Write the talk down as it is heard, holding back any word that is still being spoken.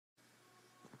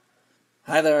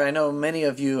Hi there. I know many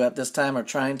of you at this time are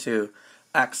trying to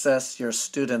access your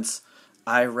students'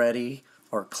 iReady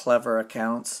or Clever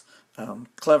accounts.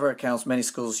 Clever accounts, many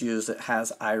schools use it,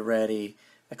 has iReady,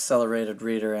 Accelerated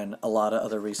Reader, and a lot of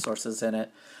other resources in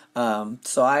it.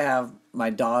 So I have my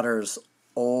daughter's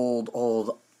old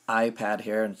iPad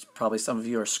here, and probably some of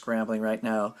you are scrambling right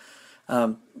now.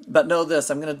 But know this,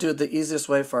 I'm going to do it the easiest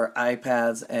way for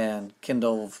iPads and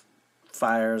Kindle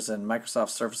Fires and Microsoft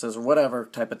Surfaces or whatever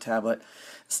type of tablet.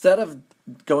 Instead of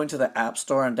going to the App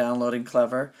Store and downloading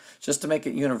Clever, just to make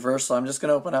it universal, I'm just going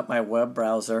to open up my web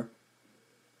browser.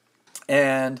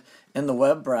 And in the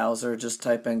web browser, just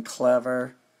type in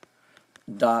clever.com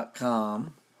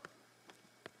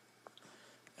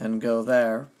and go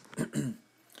there. And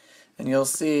you'll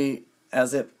see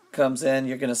as it comes in,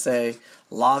 you're going to say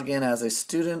log in as a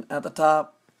student at the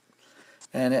top.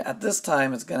 And at this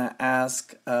time, it's going to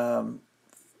ask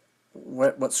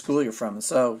what school you're from.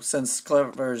 So since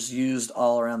Clever is used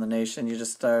all around the nation, you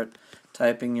just start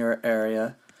typing your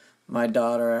area. My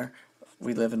daughter,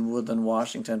 we live in Woodland,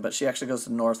 Washington, but she actually goes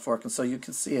to North Fork, and so you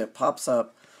can see it pops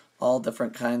up all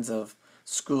different kinds of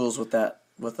schools with a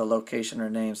location or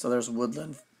name. So there's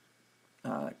Woodland,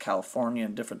 California,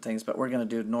 and different things, but we're going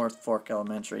to do North Fork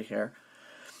Elementary here.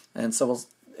 And so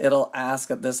it'll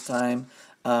ask at this time,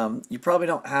 you probably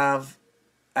don't have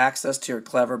access to your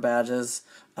Clever badges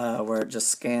where it just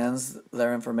scans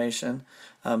their information.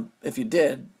 If you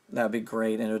did, that would be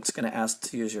great, and it's going to ask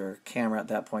to use your camera at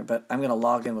that point. But I'm going to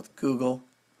log in with Google,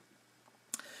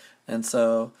 and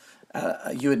so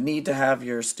you would need to have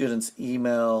your students'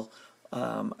 email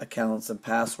accounts and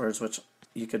passwords, which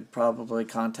you could probably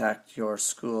contact your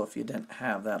school if you didn't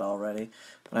have that already.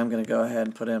 But I'm going to go ahead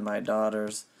and put in my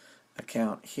daughter's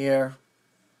account here.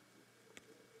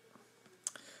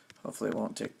 Hopefully it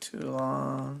won't take too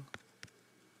long,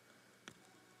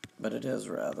 but it is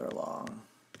rather long.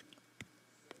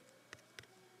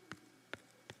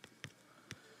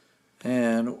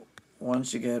 And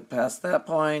once you get past that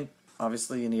point,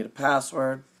 obviously you need a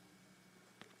password.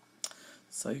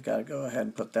 So you got to go ahead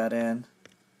and put that in.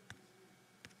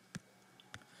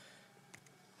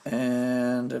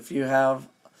 And if you have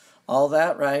all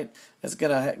that right, it's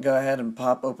going to go ahead and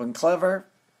pop open Clever.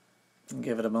 And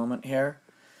give it a moment here.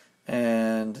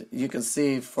 And you can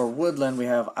see for Woodland we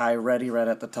have iReady right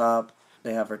at the top.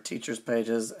 They have our teachers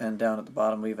pages, and down at the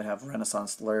bottom we even have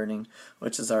Renaissance Learning,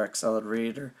 which is our Accelerated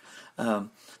Reader.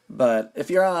 But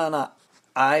if you're on an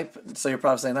iPad, so you're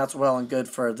probably saying that's well and good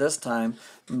for this time,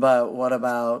 but what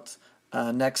about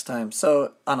next time?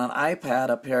 So on an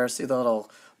iPad up here, see the little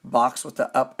box with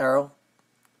the up arrow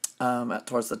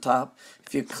towards the top?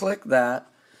 If you click that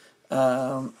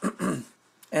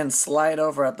and slide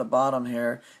over at the bottom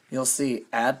here, you'll see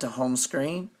add to home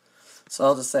screen. So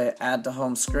I'll just say add to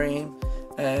home screen,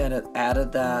 and it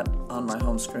added that on my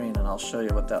home screen, and I'll show you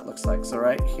what that looks like. So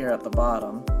right here at the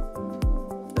bottom,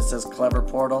 it says Clever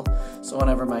Portal. So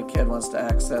whenever my kid wants to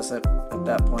access it, at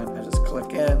that point I just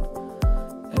click in,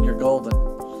 and you're golden.